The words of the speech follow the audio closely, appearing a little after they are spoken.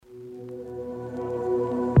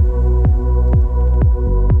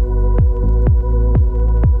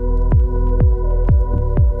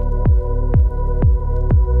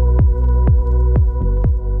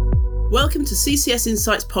CCS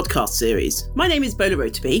Insight's podcast series. My name is Bola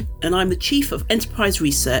Rotaby, and I'm the Chief of Enterprise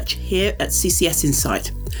Research here at CCS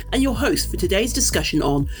Insight, and your host for today's discussion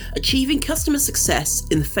on achieving customer success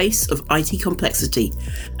in the face of IT complexity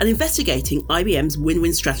and investigating IBM's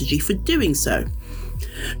win-win strategy for doing so.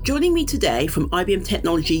 Joining me today from IBM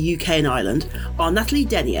Technology UK and Ireland are Natalie,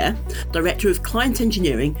 Director of Client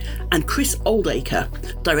Engineering, and Chris Oldacre,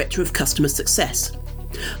 Director of Customer Success.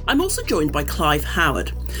 I'm also joined by Clive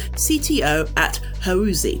Howard, CTO at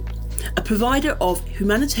Huozhi, a provider of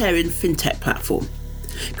humanitarian fintech platform.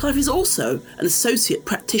 Clive is also an associate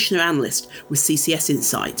practitioner analyst with CCS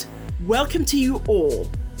Insight. Welcome to you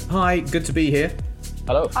all. Hi, good to be here.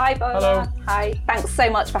 Hello. Hi, Bola. Hello. Hi. Thanks so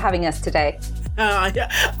much for having us today. I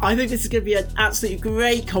think this is going to be an absolutely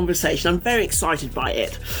great conversation. I'm very excited by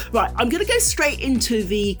it. Right, I'm going to go straight into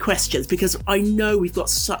the questions because I know we've got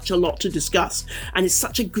such a lot to discuss and it's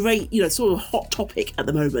such a great, sort of hot topic at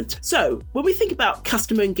the moment. So when we think about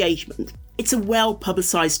customer engagement, it's a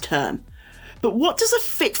well-publicised term. But what does a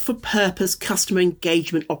fit-for-purpose customer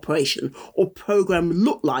engagement operation or program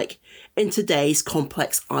look like in today's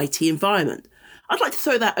complex IT environment? I'd like to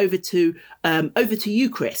throw that over to you,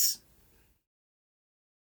 Chris.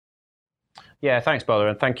 Yeah, thanks, Bola,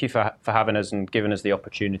 and thank you for having us and giving us the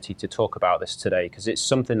opportunity to talk about this today, because it's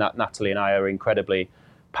something that Natalie and I are incredibly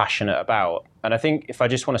passionate about. And I think if I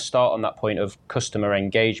just want to start on that point of customer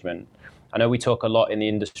engagement, I know we talk a lot in the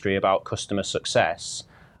industry about customer success.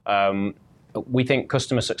 We think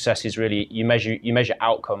customer success is really, you measure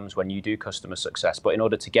outcomes when you do customer success, but in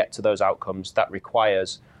order to get to those outcomes, that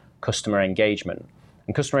requires customer engagement.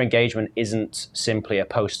 And customer engagement isn't simply a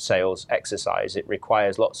post-sales exercise. It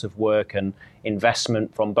requires lots of work and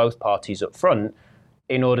investment from both parties up front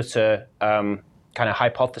in order to kind of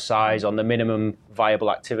hypothesize on the minimum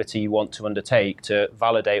viable activity you want to undertake to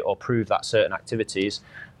validate or prove that certain activities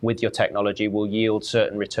with your technology will yield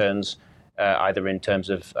certain returns, either in terms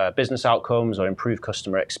of business outcomes or improved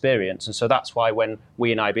customer experience. And so that's why when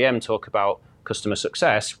we in IBM talk about customer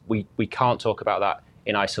success, we can't talk about that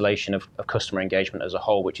in isolation of customer engagement as a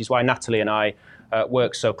whole, which is why Natalie and I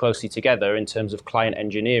work so closely together in terms of client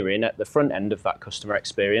engineering at the front end of that customer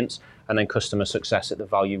experience and then customer success at the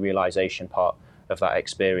value realization part of that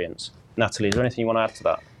experience. Natalie, is there anything you want to add to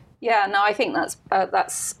that? Yeah, no, I think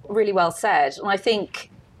that's really well said. And I think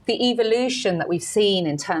the evolution that we've seen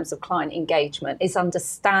in terms of client engagement is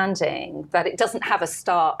understanding that it doesn't have a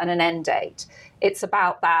start and an end date. It's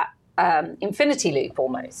about that infinity loop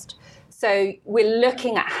almost. So we're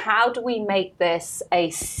looking at how do we make this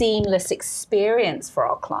a seamless experience for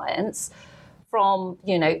our clients from,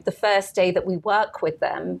 the first day that we work with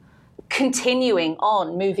them, continuing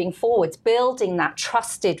on, moving forwards, building that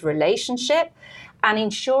trusted relationship and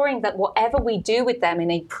ensuring that whatever we do with them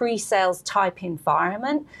in a pre-sales type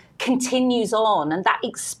environment continues on and that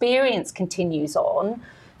experience continues on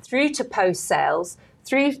through to post-sales,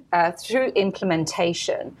 through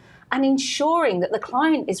implementation, and ensuring that the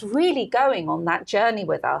client is really going on that journey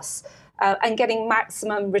with us and getting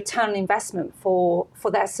maximum return on investment for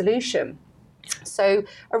their solution. So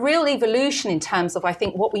a real evolution in terms of, I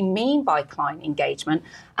think, what we mean by client engagement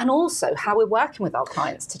and also how we're working with our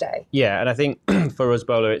clients today. Yeah, and I think for us,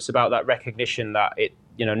 Bola, it's about that recognition that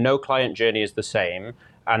no client journey is the same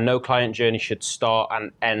and no client journey should start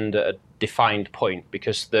and end at a defined point,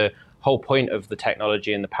 because the whole point of the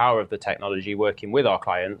technology and the power of the technology working with our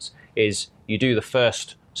clients is you do the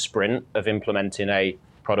first sprint of implementing a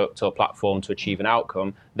product or platform to achieve an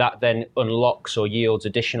outcome that then unlocks or yields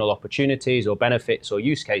additional opportunities or benefits or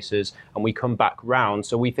use cases, and we come back round.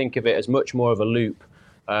 So we think of it as much more of a loop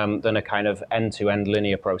than a kind of end-to-end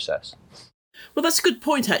linear process. Well, that's a good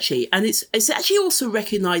point, actually. And it's actually also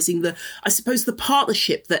recognising the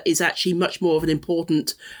partnership that is actually much more of an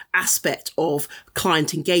important aspect of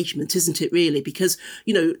client engagement, isn't it, really? Because,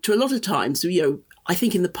 to a lot of times, I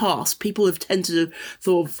think in the past, people have tended to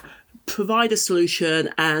sort of provide a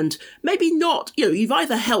solution and maybe not, you've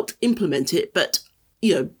either helped implement it, but,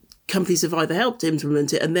 companies have either helped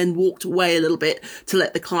implement it and then walked away a little bit to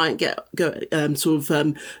let the client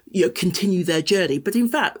continue their journey. But in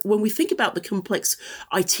fact, when we think about the complex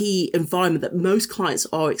IT environment that most clients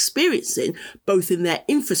are experiencing, both in their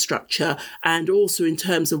infrastructure and also in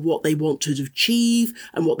terms of what they want to achieve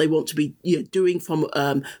and what they want to be doing from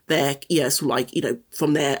their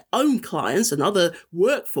from their own clients and other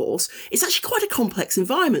workforce, it's actually quite a complex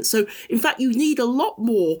environment. So in fact, you need a lot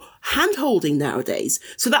more hand-holding nowadays.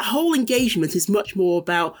 So that whole engagement is much more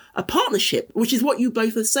about a partnership, which is what you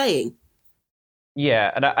both are saying.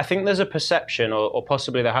 Yeah, and I think there's a perception, or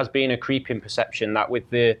possibly there has been a creeping perception, that with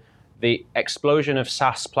the explosion of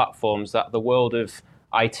SaaS platforms, that the world of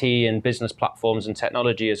IT and business platforms and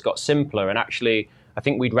technology has got simpler. And actually, I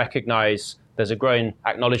think we'd recognize there's a growing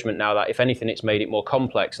acknowledgement now that if anything, it's made it more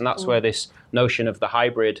complex. And that's where this notion of the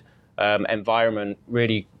hybrid environment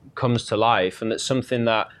really comes to life. And that's something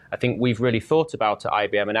that I think we've really thought about at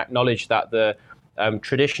IBM and acknowledged that the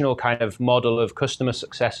traditional kind of model of customer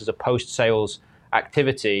success as a post-sales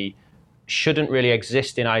activity shouldn't really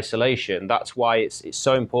exist in isolation. That's why it's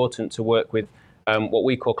so important to work with what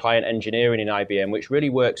we call client engineering in IBM, which really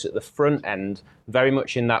works at the front end, very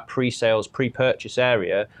much in that pre-sales, pre-purchase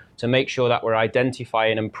area, to make sure that we're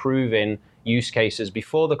identifying and proving use cases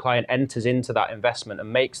before the client enters into that investment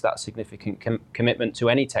and makes that significant commitment to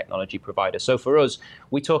any technology provider. So for us,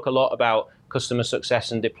 we talk a lot about customer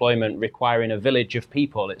success and deployment requiring a village of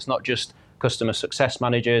people. It's not just customer success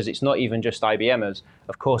managers. It's not even just IBMers.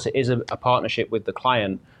 Of course, it is a partnership with the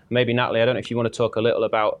client. Maybe, Natalie, I don't know if you want to talk a little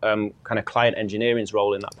about kind of client engineering's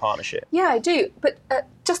role in that partnership. Yeah, I do. But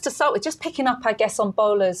just to start with, just picking up, I guess, on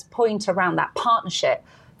Bola's point around that partnership,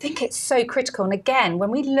 I think it's so critical. And again, when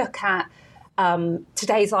we look at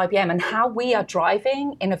today's IBM and how we are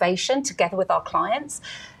driving innovation together with our clients,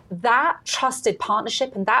 that trusted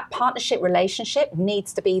partnership and that partnership relationship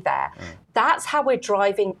needs to be there. That's how we're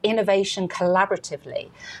driving innovation collaboratively.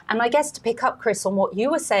 And I guess to pick up, Chris, on what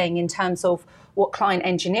you were saying in terms of what client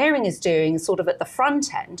engineering is doing sort of at the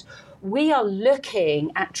front end, we are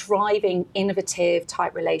looking at driving innovative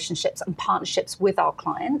type relationships and partnerships with our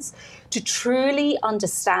clients to truly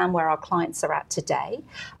understand where our clients are at today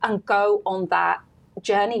and go on that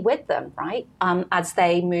journey with them, right? As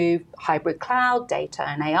they move hybrid cloud, data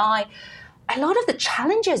and AI. A lot of the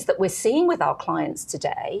challenges that we're seeing with our clients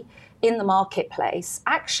today in the marketplace,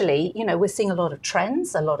 actually, we're seeing a lot of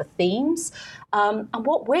trends, a lot of themes. And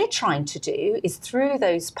what we're trying to do is through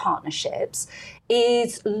those partnerships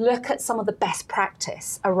is look at some of the best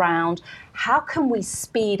practice around how can we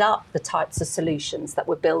speed up the types of solutions that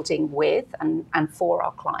we're building with and for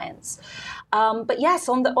our clients. But yes,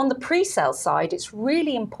 on the pre-sale side, it's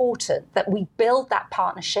really important that we build that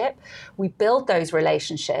partnership, we build those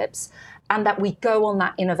relationships, and that we go on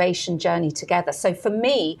that innovation journey together. So for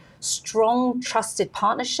me, strong, trusted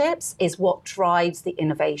partnerships is what drives the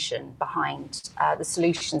innovation behind the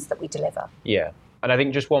solutions that we deliver. Yeah. And I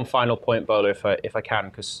think just one final point, Bola, if I can,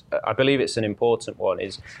 because I believe it's an important one,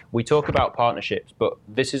 is we talk about partnerships, but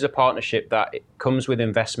this is a partnership that it comes with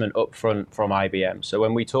investment upfront from IBM. So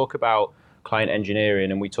when we talk about client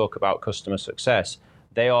engineering and we talk about customer success,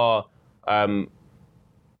 they are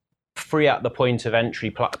free at the point of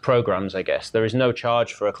entry programs, I guess. There is no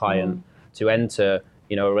charge for a client to enter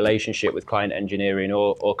a relationship with client engineering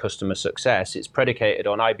or customer success. It's predicated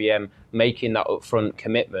on IBM making that upfront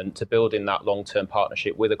commitment to building that long-term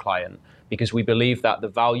partnership with a client, because we believe that the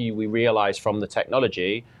value we realize from the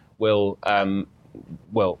technology will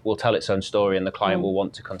tell its own story, and the client will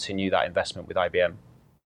want to continue that investment with IBM.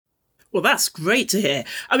 Well, that's great to hear.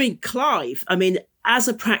 Clive, as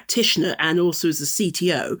a practitioner and also as a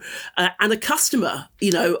CTO and a customer,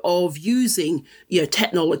 of using,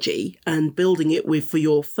 technology and building it for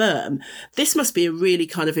your firm, this must be a really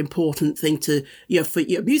kind of important thing to, for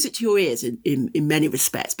music to your ears in many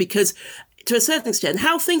respects, because to a certain extent,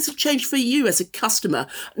 how things have changed for you as a customer,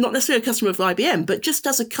 not necessarily a customer of IBM, but just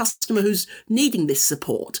as a customer who's needing this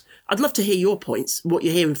support. I'd love to hear your points, what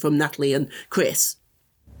you're hearing from Natalie and Chris.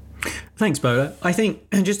 Thanks, Bola. I think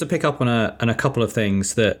just to pick up on a couple of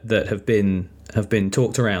things that have been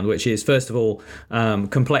talked around, which is first of all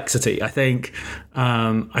complexity. I think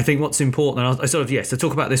what's important, and to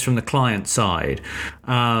talk about this from the client side.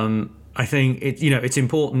 I think it's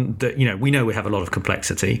important that we know we have a lot of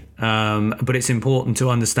complexity, but it's important to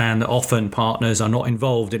understand that often partners are not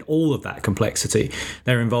involved in all of that complexity.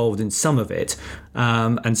 They're involved in some of it,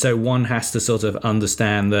 and so one has to sort of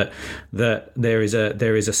understand that there is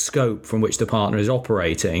a scope from which the partner is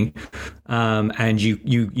operating, and you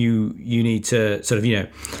need to sort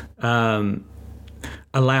of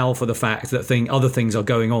allow for the fact that other things are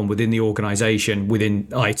going on within the organisation, within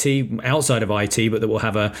IT, outside of IT, but that will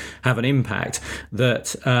have an impact that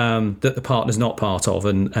the partner's not part of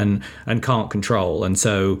and can't control. And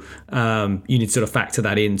so you need to sort of factor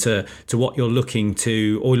that into what you're looking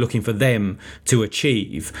for them to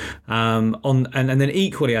achieve. And then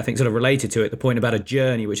equally, I think sort of related to it, the point about a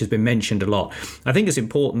journey, which has been mentioned a lot. I think it's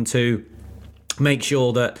important to make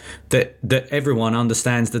sure that everyone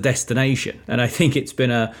understands the destination. And I think it's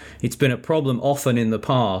been a problem often in the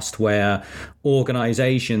past where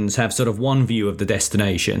organizations have sort of one view of the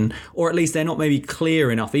destination, or at least they're not maybe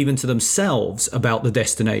clear enough even to themselves about the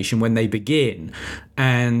destination when they begin.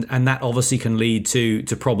 And that obviously can lead to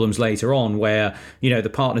problems later on where, the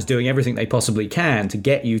partner's doing everything they possibly can to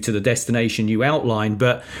get you to the destination you outlined,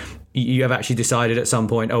 but you have actually decided at some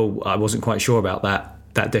point, oh, I wasn't quite sure about that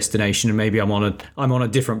destination, and maybe I'm on a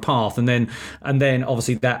different path, and then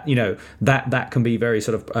obviously that that can be very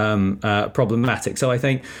sort of problematic. So I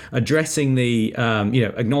think addressing the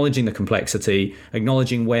acknowledging the complexity,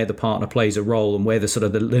 acknowledging where the partner plays a role and where the sort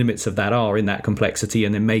of the limits of that are in that complexity,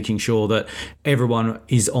 and then making sure that everyone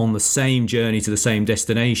is on the same journey to the same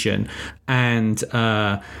destination, and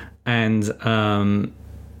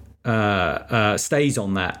stays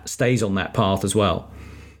on that path as well.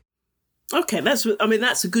 Okay, those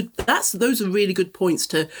are really good points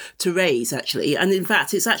to raise, actually. And in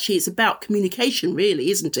fact, it's about communication,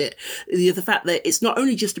 really, isn't it? The fact that it's not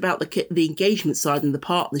only just about the engagement side and the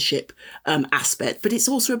partnership aspect, but it's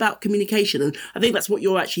also about communication. And I think that's what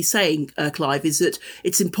you're actually saying, Clive, is that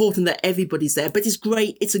it's important that everybody's there. But it's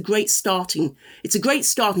great. It's a great starting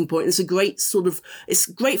point. It's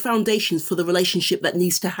great foundations for the relationship that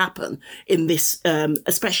needs to happen in this,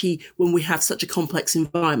 especially when we have such a complex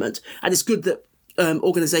environment. And it's good that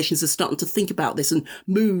organizations are starting to think about this and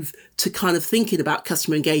move to kind of thinking about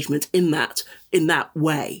customer engagement in that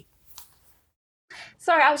way.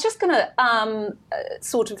 Sorry, I was just going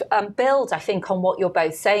to build, I think, on what you're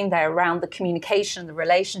both saying there around the communication, the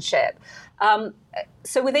relationship.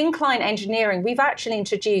 So within client engineering, we've actually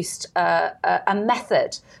introduced a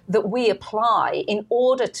method that we apply in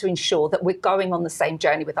order to ensure that we're going on the same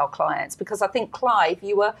journey with our clients. Because I think, Clive,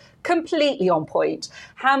 you were completely on point.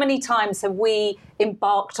 How many times have we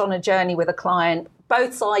embarked on a journey with a client,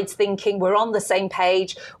 both sides thinking we're on the same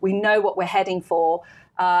page, we know what we're heading for,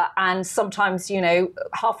 and sometimes,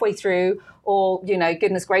 halfway through, or,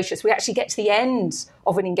 goodness gracious, we actually get to the end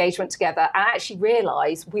of an engagement together and actually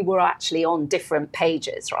realise we were actually on different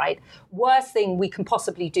pages, right? Worst thing we can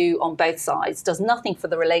possibly do on both sides, does nothing for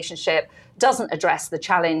the relationship, doesn't address the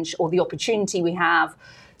challenge or the opportunity we have.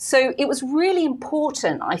 So it was really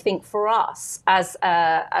important, I think, for us as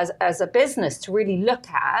a business to really look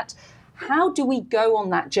at how do we go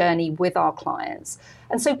on that journey with our clients?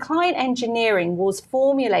 And so client engineering was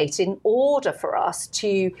formulated in order for us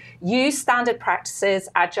to use standard practices,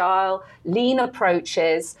 agile, lean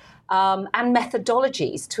approaches, and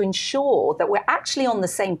methodologies to ensure that we're actually on the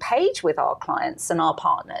same page with our clients and our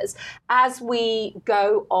partners as we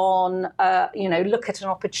go on, look at an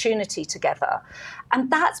opportunity together. And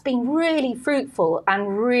that's been really fruitful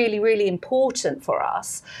and really, really important for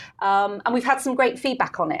us. And we've had some great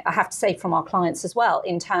feedback on it, I have to say, from our clients as well,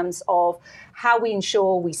 in terms of how we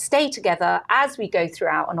ensure we stay together as we go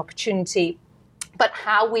throughout an opportunity, but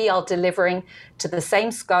how we are delivering to the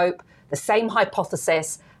same scope, the same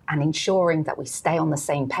hypothesis, and ensuring that we stay on the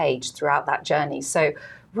same page throughout that journey. So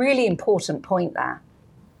really important point there.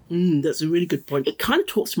 That's a really good point. It kind of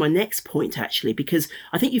talks to my next point, actually, because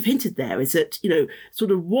I think you've hinted there is that,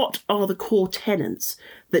 sort of what are the core tenets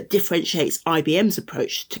that differentiates IBM's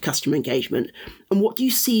approach to customer engagement, and what do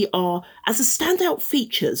you see are as the standout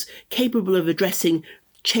features capable of addressing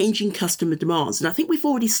changing customer demands? And I think we've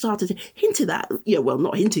already started to hint at that.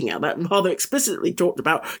 Not hinting at that, rather explicitly talked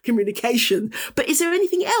about communication. But is there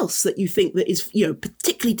anything else that you think that is,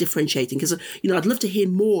 particularly differentiating? Because, I'd love to hear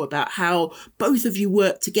more about how both of you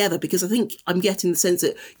work together, because I think I'm getting the sense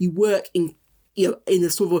that you work in a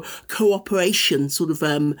sort of a cooperation sort of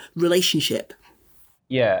relationship.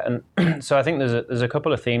 Yeah, and so I think there's a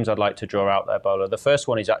couple of themes I'd like to draw out there, Bola. The first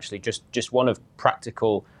one is actually just one of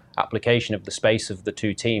practical application of the space of the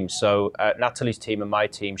two teams. So Natalie's team and my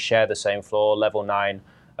team share the same floor, level 9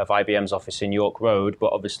 of IBM's office in York Road,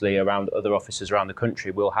 but obviously around other offices around the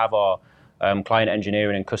country, we'll have our client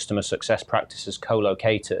engineering and customer success practices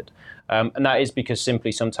co-located. And that is because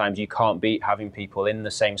simply sometimes you can't beat having people in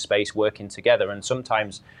the same space working together. And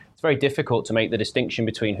sometimes it's very difficult to make the distinction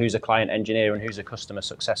between who's a client engineer and who's a customer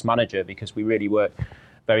success manager, because we really work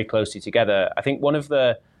very closely together. I think one of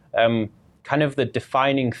the kind of the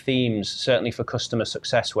defining themes, certainly for customer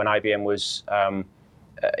success when IBM was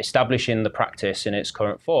establishing the practice in its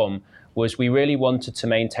current form, was we really wanted to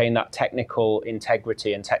maintain that technical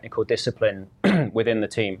integrity and technical discipline within the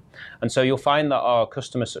team. And so you'll find that our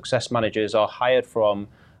customer success managers are hired from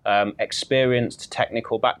experienced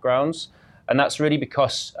technical backgrounds. And that's really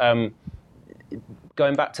because,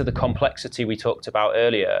 going back to the complexity we talked about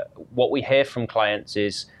earlier, what we hear from clients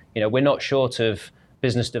is, we're not short of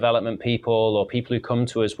business development people or people who come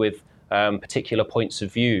to us with particular points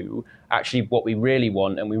of view. Actually, what we really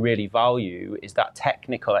want and we really value is that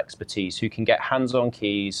technical expertise who can get hands-on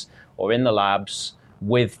keys or in the labs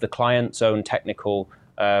with the client's own technical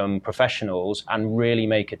professionals and really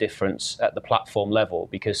make a difference at the platform level,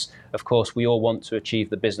 because of course we all want to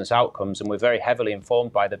achieve the business outcomes and we're very heavily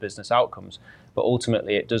informed by the business outcomes, but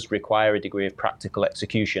ultimately it does require a degree of practical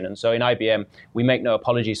execution. And so in IBM, we make no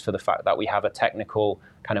apologies for the fact that we have a technical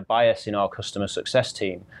kind of bias in our customer success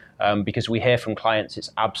team, because we hear from clients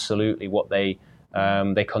it's absolutely what they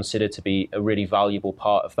consider to be a really valuable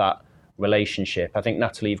part of that relationship. I think,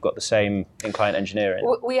 Natalie, you've got the same in client engineering.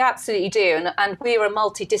 We absolutely do. And we're a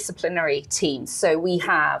multidisciplinary team. So we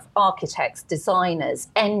have architects, designers,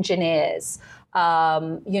 engineers,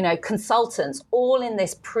 consultants, all in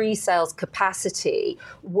this pre-sales capacity,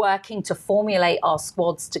 working to formulate our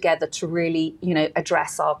squads together to really,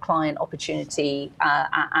 address our client opportunity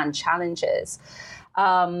and challenges.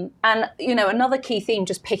 Another key theme,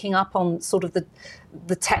 just picking up on sort of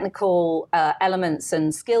the technical elements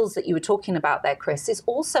and skills that you were talking about there, Chris, is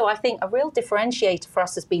also, I think, a real differentiator for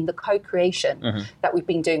us has been the co-creation that we've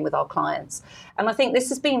been doing with our clients. And I think this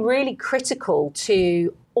has been really critical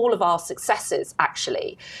to all of our successes,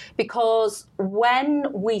 actually, because when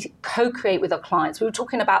we co-create with our clients, we were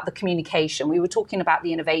talking about the communication, we were talking about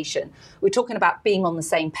the innovation, we were talking about being on the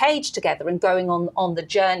same page together and going on the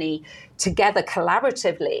journey together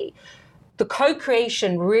collaboratively. The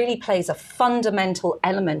co-creation really plays a fundamental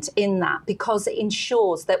element in that, because it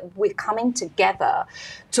ensures that we're coming together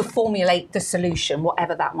to formulate the solution,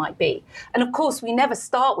 whatever that might be. And of course, we never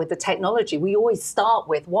start with the technology. We always start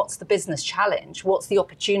with what's the business challenge? What's the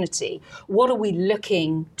opportunity? What are we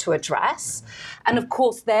looking to address? And of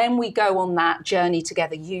course, then we go on that journey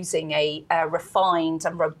together using a refined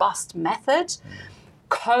and robust method,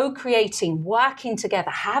 co-creating, working together,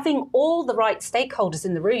 having all the right stakeholders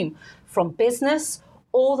in the room, from business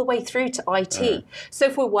all the way through to IT. So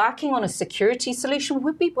if we're working on a security solution,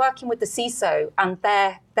 we'd be working with the CISO and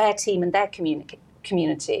their team and their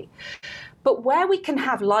community. But where we can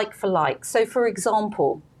have like for like, so for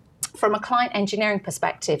example, from a client engineering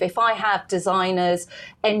perspective, if I have designers,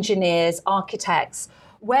 engineers, architects,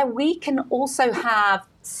 where we can also have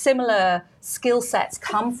similar skill sets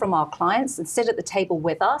come from our clients and sit at the table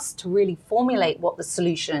with us to really formulate what the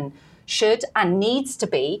solution should and needs to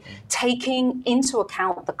be, taking into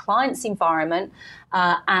account the client's environment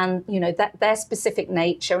and their specific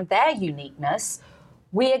nature and their uniqueness.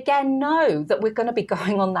 We again know that we're going to be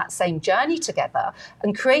going on that same journey together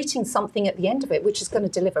and creating something at the end of it which is going to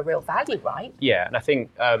deliver real value, right? Yeah, and I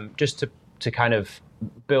think just to kind of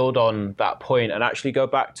build on that point and actually go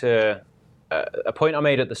back to a point I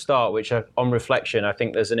made at the start, which on reflection, I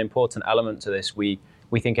think there's an important element to this we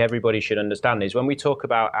think everybody should understand, is when we talk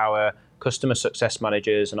about our customer success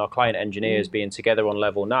managers and our client engineers being together on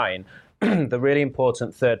level 9, the really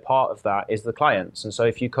important third part of that is the clients. And so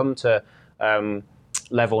if you come to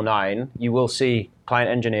level 9, you will see client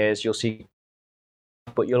engineers,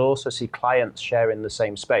 but you'll also see clients sharing the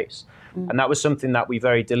same space. And that was something that we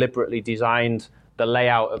very deliberately designed the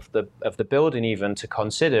layout of the building even to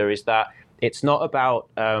consider, is that it's not about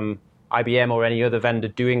IBM or any other vendor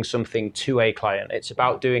doing something to a client. It's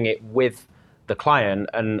about doing it with the client.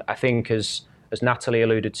 And I think, as Natalie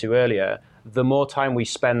alluded to earlier, the more time we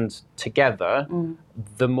spend together,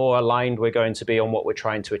 the more aligned we're going to be on what we're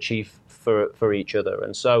trying to achieve for each other.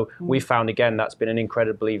 And so we found, again, that's been an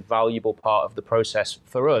incredibly valuable part of the process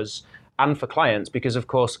for us and for clients, because, of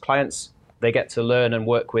course, clients, they get to learn and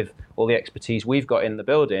work with all the expertise we've got in the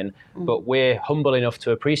building, but we're humble enough to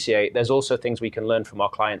appreciate there's also things we can learn from our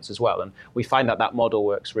clients as well. And we find that model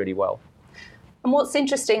works really well. And what's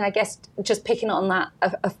interesting, I guess, just picking on that,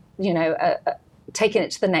 taking it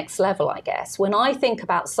to the next level, I guess, when I think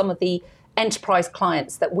about some of the enterprise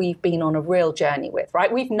clients that we've been on a real journey with,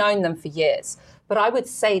 right? We've known them for years. But I would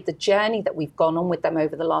say the journey that we've gone on with them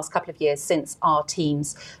over the last couple of years since our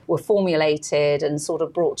teams were formulated and sort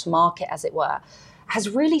of brought to market, as it were, has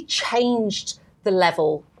really changed the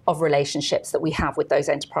level of relationships that we have with those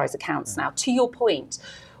enterprise accounts now. To your point,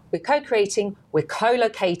 we're co-creating, we're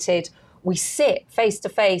co-located, we sit face to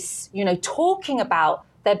face, talking about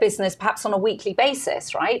their business perhaps on a weekly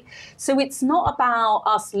basis, right? So it's not about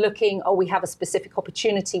us looking, we have a specific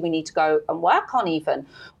opportunity we need to go and work on even.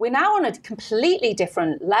 We're now on a completely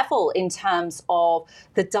different level in terms of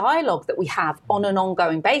the dialogue that we have on an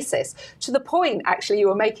ongoing basis. To the point, actually, you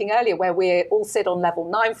were making earlier where we all sit on level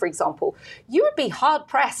 9, for example, you would be hard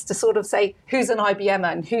pressed to sort of say who's an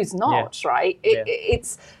IBMer and who's not, right?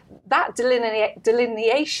 It's that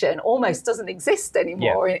delineation almost doesn't exist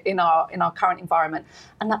anymore in our current environment.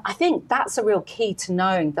 And I think that's a real key to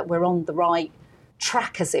knowing that we're on the right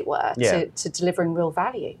track, as it were, to delivering real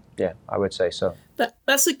value. Yeah, I would say so.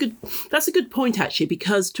 That's a good point, actually,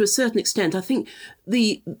 because to a certain extent, I think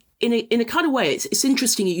in a kind of way, it's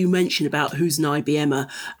interesting that you mention about who's an IBMer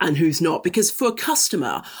and who's not, because for a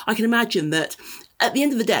customer, I can imagine that at the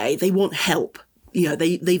end of the day, they want help. You know,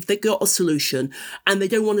 they've got a solution, and they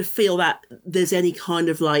don't want to feel that there's any kind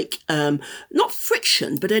of like not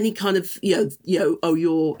friction, but any kind of you're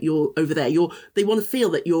over there. They want to feel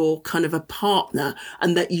that you're kind of a partner,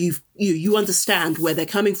 and that you understand where they're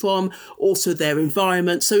coming from, also their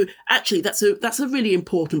environment. So actually, that's a really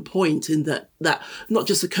important point in that not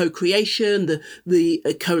just the co-creation,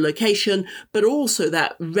 the co-location, but also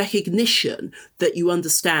that recognition that you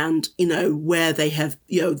understand, where they have,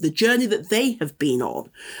 the journey that they have been on,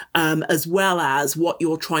 as well as what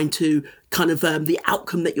you're trying to kind of the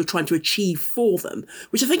outcome that you're trying to achieve for them,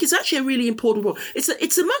 which I think is actually a really important point.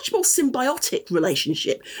 It's a much more symbiotic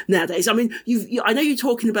relationship nowadays. I mean, I know you're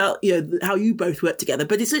talking about how you both work together,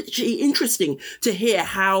 but it's actually interesting to hear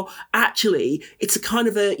how actually it's a kind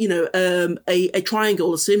of a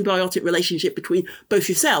triangle, a symbiotic relationship between both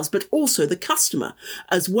yourselves, but also the customer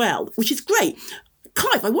as well, which is great.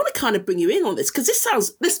 Clive, I want to kind of bring you in on this, because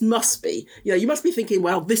this must be, you must be thinking,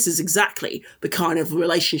 well, this is exactly the kind of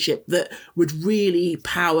relationship that would really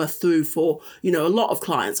power through for, a lot of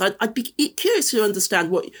clients. I'd be curious to understand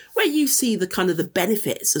where you see the kind of the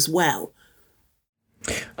benefits as well.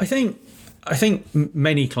 I think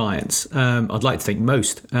many clients, I'd like to think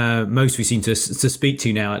most we seem to speak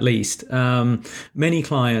to now, at least, many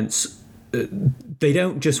clients, they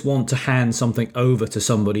don't just want to hand something over to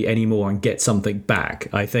somebody anymore and get something back.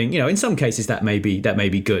 I think, in some cases that may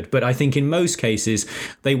be good, but I think in most cases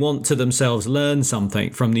they want to themselves learn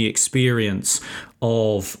something from the experience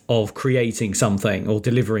of creating something or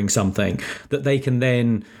delivering something that they can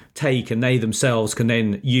then take and they themselves can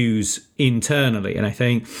then use internally. And I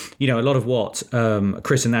think, a lot of what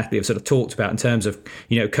Chris and Natalie have sort of talked about in terms of,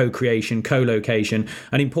 co-creation, co-location,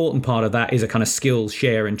 an important part of that is a kind of skills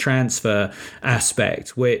share and transfer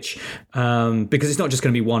aspect, which because it's not just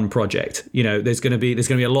going to be one project, there's going to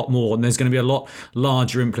be a lot more, and there's going to be a lot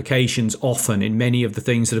larger implications often in many of the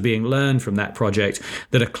things that are being learned from that project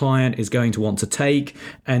that a client is going to want to take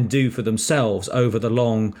and do for themselves over the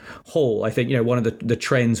long haul. I think, one of the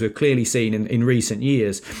trends we've clearly seen in recent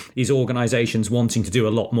years is organizations wanting to do a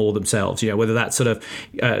lot more themselves, whether that's sort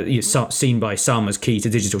of seen by some as key to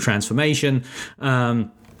digital transformation,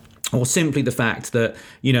 or simply the fact that,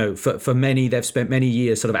 for many, they've spent many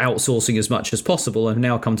years sort of outsourcing as much as possible and have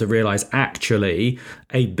now come to realize actually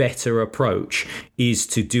a better approach is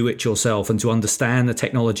to do it yourself and to understand the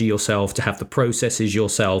technology yourself, to have the processes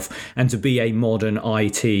yourself, and to be a modern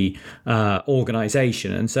IT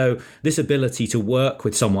organization. And so this ability to work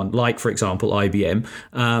with someone like, for example, IBM,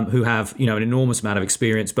 who have, an enormous amount of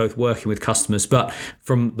experience both working with customers, but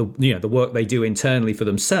from the work they do internally for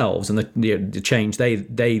themselves and the change they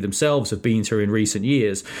themselves have been through in recent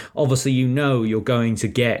years, obviously you're going to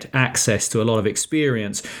get access to a lot of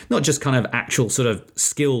experience, not just kind of actual sort of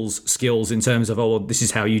skills in terms of, oh, well, this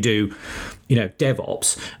is how you do,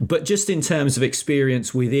 DevOps, but just in terms of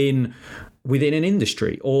experience within an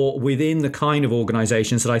industry or within the kind of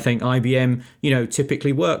organizations that I think IBM,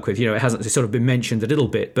 typically work with. It's sort of been mentioned a little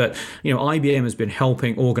bit, but, IBM has been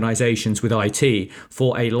helping organizations with IT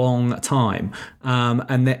for a long time.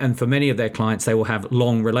 And for many of their clients, they will have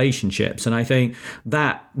long relationships. And I think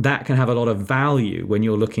that can have a lot of value when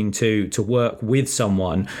you're looking to work with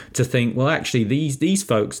someone to think, well, actually, these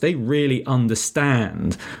folks, they really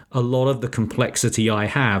understand a lot of the complexity I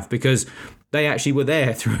have, because they actually were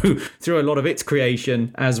there through a lot of its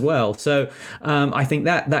creation as well. So I think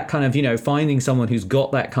that kind of, finding someone who's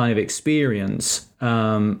got that kind of experience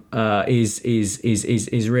is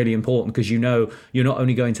really important, because you're not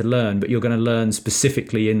only going to learn, but you're going to learn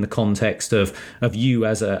specifically in the context of you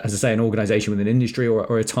as I say, an organization within an industry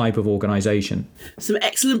or a type of organization. Some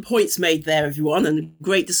excellent points made there, everyone, and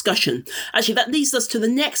great discussion. Actually, that leads us to the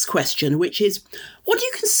next question, which is, what do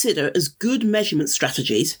you consider as good measurement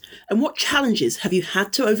strategies, and what challenges have you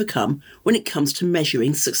had to overcome when it comes to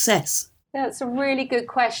measuring success? That's a really good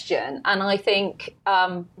question. And I think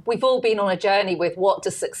we've all been on a journey with what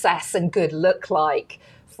does success and good look like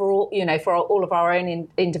for all of our own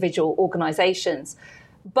individual organizations.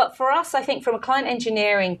 But for us, I think from a client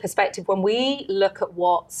engineering perspective, when we look at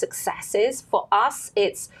what success is, for us,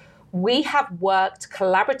 it's we have worked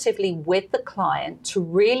collaboratively with the client to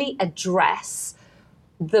really address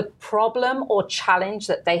the problem or challenge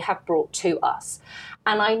that they have brought to us.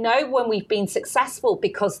 And I know when we've been successful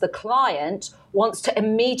because the client wants to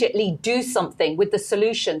immediately do something with the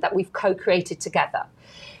solution that we've co-created together.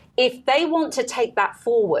 If they want to take that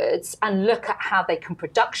forwards and look at how they can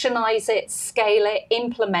productionize it, scale it,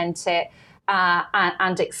 implement it,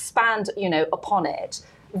 and expand, upon it,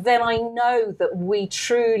 then I know that we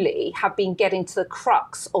truly have been getting to the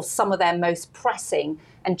crux of some of their most pressing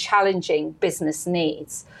and challenging business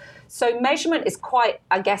needs. So measurement is quite,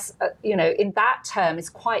 I guess, in that term, is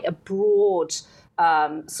quite a broad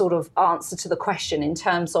sort of answer to the question in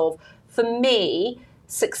terms of, for me,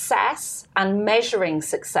 success and measuring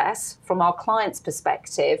success from our client's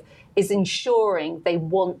perspective is ensuring they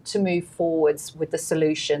want to move forwards with the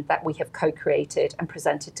solution that we have co-created and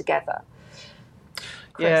presented together.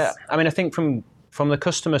 Chris? Yeah, I mean, I think from the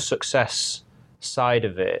customer success side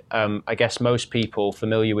of it, I guess most people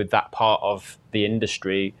familiar with that part of the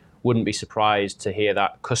industry wouldn't be surprised to hear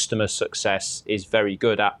that customer success is very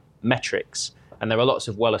good at metrics. And there are lots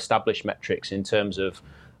of well-established metrics in terms of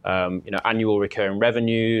annual recurring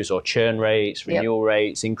revenues or churn rates, renewal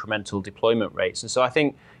rates, incremental deployment rates. And so I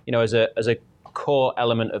think, as a core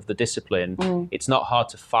element of the discipline, it's not hard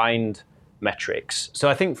to find metrics. So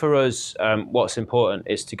I think for us, what's important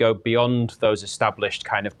is to go beyond those established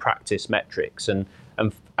kind of practice metrics. And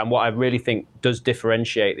what I really think does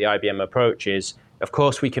differentiate the IBM approach is, of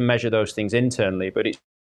course, we can measure those things internally, but it's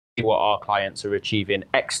what our clients are achieving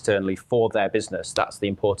externally for their business. That's the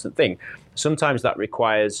important thing. Sometimes that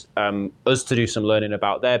requires us to do some learning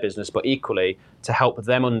about their business, but equally to help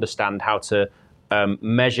them understand how to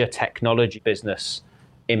measure technology business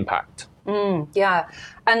impact. Yeah.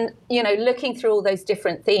 And, looking through all those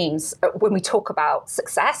different themes, when we talk about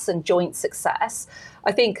success and joint success,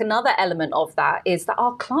 I think another element of that is that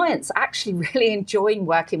our clients are actually really enjoying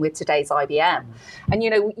working with today's IBM. And,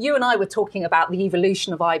 you and I were talking about the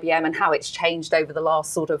evolution of IBM and how it's changed over the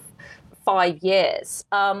last sort of 5 years.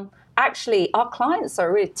 Actually, our clients are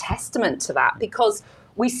a real testament to that because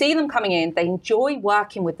we see them coming in, they enjoy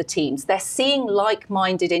working with the teams, they're seeing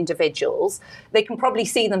like-minded individuals, they can probably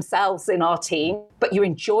see themselves in our team, but you're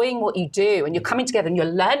enjoying what you do and you're coming together and you're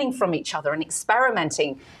learning from each other and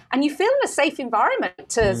experimenting. And you feel in a safe environment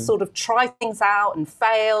to sort of try things out and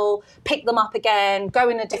fail, pick them up again, go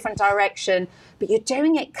in a different direction, but you're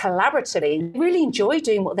doing it collaboratively. You really enjoy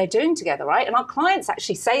doing what they're doing together, right? And our clients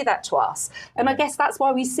actually say that to us. And I guess that's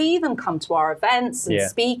why we see them come to our events and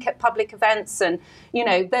speak at public events. And,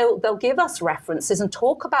 they'll give us references and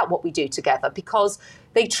talk about what we do together because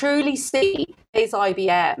they truly see today's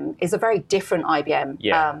IBM is a very different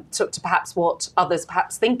IBM to perhaps what others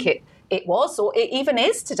perhaps think it was or it even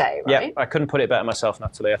is today, right? Yeah, I couldn't put it better myself,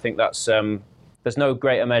 Natalie. I think that's there's no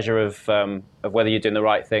greater measure of whether you're doing the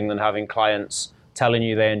right thing than having clients telling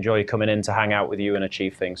you they enjoy coming in to hang out with you and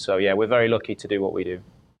achieve things. So yeah, we're very lucky to do what we do.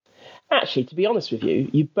 Actually, to be honest with you,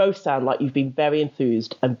 you both sound like you've been very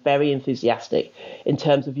enthused and very enthusiastic in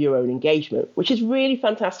terms of your own engagement, which is really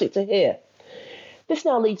fantastic to hear. This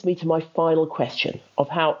now leads me to my final question of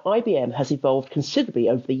how IBM has evolved considerably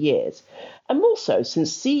over the years, and more so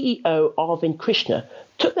since CEO Arvind Krishna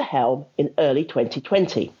took the helm in early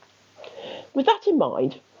 2020. With that in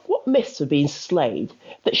mind, what myths have been slayed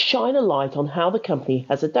that shine a light on how the company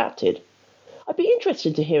has adapted? I'd be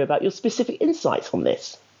interested to hear about your specific insights on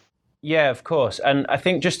this. Yeah, of course. And I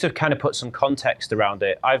think just to kind of put some context around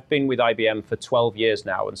it, I've been with IBM for 12 years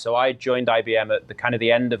now. And so I joined IBM at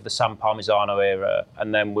the end of the Sam Palmisano era,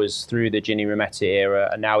 and then was through the Ginni Rometty era,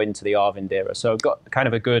 and now into the Arvind era. So I've got kind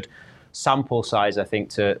of a good sample size, I think,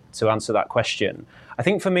 to answer that question. I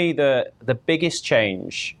think for me, the biggest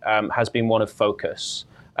change has been one of focus.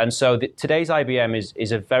 And so today's IBM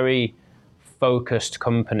is a very focused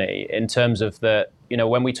company in terms of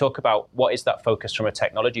when we talk about what is that focus from a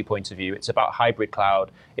technology point of view, it's about hybrid cloud,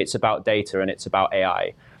 it's about data, and it's about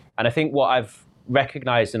AI. And I think what I've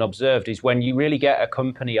recognized and observed is when you really get a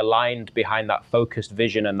company aligned behind that focused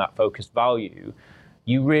vision and that focused value,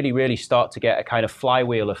 you really, really start to get a kind of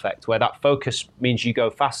flywheel effect where that focus means you go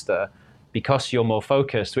faster because you're more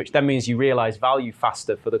focused, which then means you realize value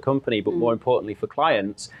faster for the company, but more importantly for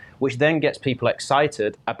clients, which then gets people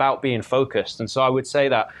excited about being focused. And so I would say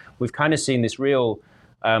that we've kind of seen this real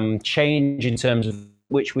change in terms of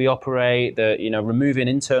which we operate, removing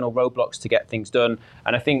internal roadblocks to get things done.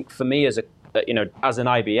 And I think for me as an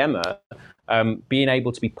IBMer, being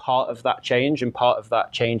able to be part of that change and part of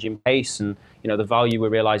that change in pace and the value we're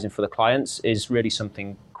realizing for the clients is really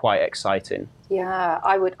something quite exciting. Yeah,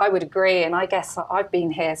 I would agree. And I guess I've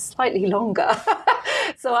been here slightly longer.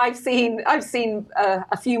 So I've seen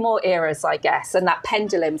a few more eras, I guess, and that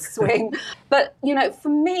pendulum swing. But, for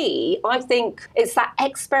me, I think it's that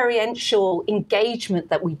experiential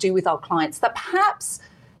engagement that we do with our clients that perhaps,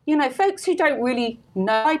 folks who don't really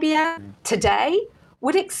know IBM today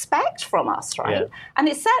would expect from us, right? Yeah. And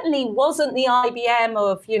it certainly wasn't the IBM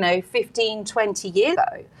of, 15, 20 years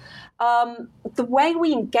ago. The way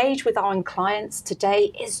we engage with our own clients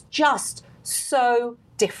today is just so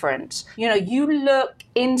different. You look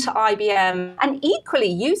into IBM, and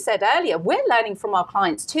equally, you said earlier, we're learning from our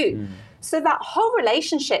clients too. So that whole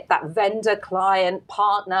relationship, that vendor, client,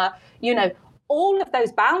 partner, all of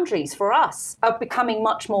those boundaries for us are becoming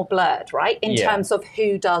much more blurred, right? In terms of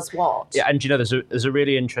who does what. Yeah, and there's a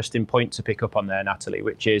really interesting point to pick up on there, Natalie,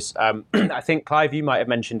 which is, I think, Clive, you might have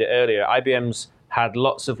mentioned it earlier, IBM's had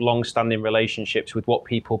lots of long-standing relationships with what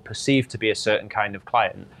people perceive to be a certain kind of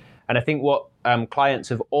client. And I think what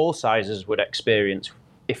clients of all sizes would experience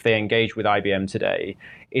if they engage with IBM today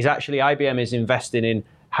is actually IBM is investing in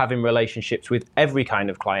having relationships with every kind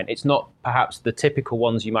of client. It's not perhaps the typical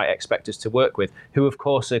ones you might expect us to work with, who of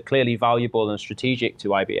course are clearly valuable and strategic to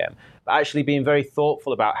IBM, but actually being very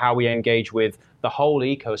thoughtful about how we engage with the whole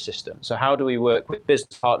ecosystem. So how do we work with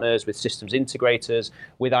business partners, with systems integrators,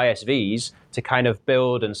 with ISVs to kind of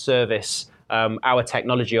build and service our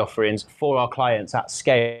technology offerings for our clients at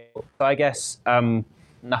scale? So I guess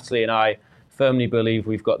Natalie and I firmly believe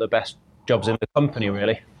we've got the best jobs in the company,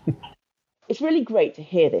 really. It's really great to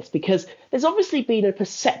hear this because there's obviously been a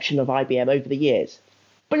perception of IBM over the years.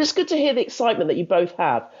 But it's good to hear the excitement that you both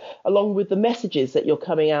have, along with the messages that you're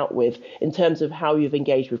coming out with in terms of how you've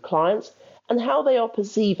engaged with clients and how they are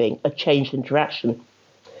perceiving a changed interaction.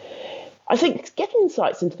 I think getting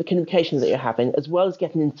insights into the communications that you're having, as well as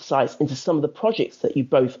getting insights into some of the projects that you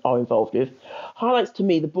both are involved with, highlights to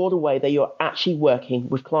me the broader way that you're actually working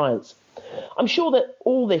with clients. I'm sure that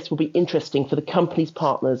all this will be interesting for the company's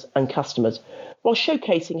partners and customers, while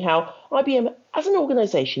showcasing how IBM as an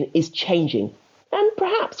organisation is changing and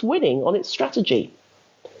perhaps winning on its strategy.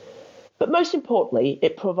 But most importantly,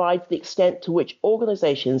 it provides the extent to which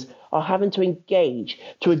organisations are having to engage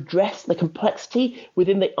to address the complexity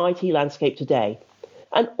within the IT landscape today,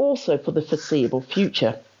 and also for the foreseeable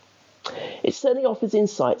future. It certainly offers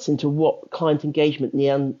insights into what client engagement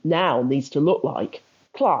now needs to look like.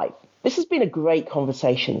 Clive, this has been a great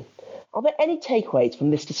conversation. Are there any takeaways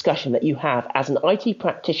from this discussion that you have as an IT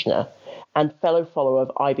practitioner and fellow follower of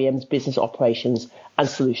IBM's business operations and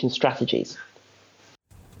solution strategies?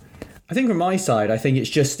 I think from my side, I think it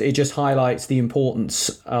just highlights the importance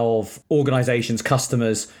of organizations,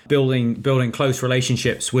 customers, building close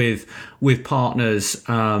relationships with partners,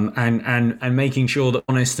 and making sure that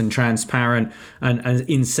honest and transparent and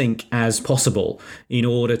in sync as possible in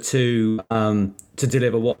order to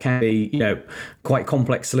deliver what can be, quite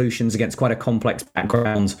complex solutions against quite a complex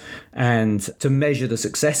background, and to measure the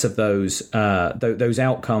success of those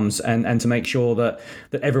outcomes, and to make sure that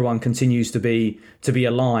everyone continues to be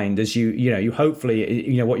aligned as you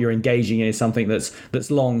hopefully what you're engaging in is something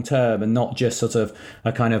that's long term and not just sort of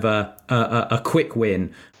a kind of a quick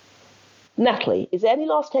win. Natalie, is there any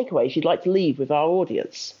last takeaways you'd like to leave with our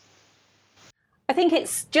audience? I think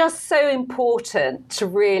it's just so important to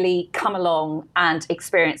really come along and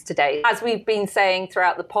experience today. As we've been saying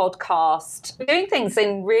throughout the podcast, we're doing things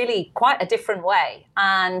in really quite a different way.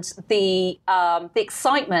 And the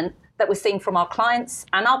excitement that we're seeing from our clients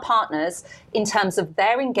and our partners in terms of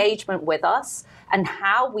their engagement with us and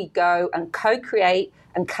how we go and co-create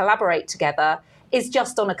and collaborate together is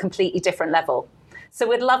just on a completely different level. So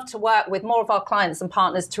we'd love to work with more of our clients and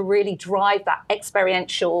partners to really drive that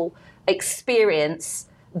experiential experience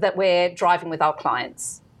that we're driving with our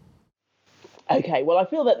clients. Okay, well, I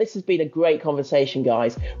feel that this has been a great conversation,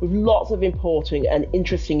 guys, with lots of important and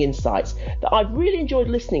interesting insights that I've really enjoyed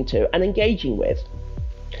listening to and engaging with.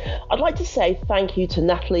 I'd like to say thank you to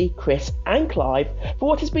Natalie, Chris and Clive for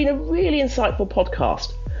what has been a really insightful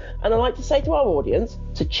podcast. And I'd like to say to our audience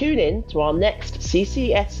to tune in to our next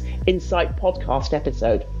CCS Insight podcast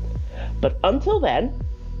episode. But until then,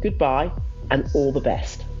 goodbye and all the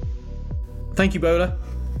best. Thank you, Bola.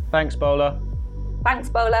 Thanks, Bola. Thanks,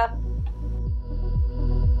 Bola.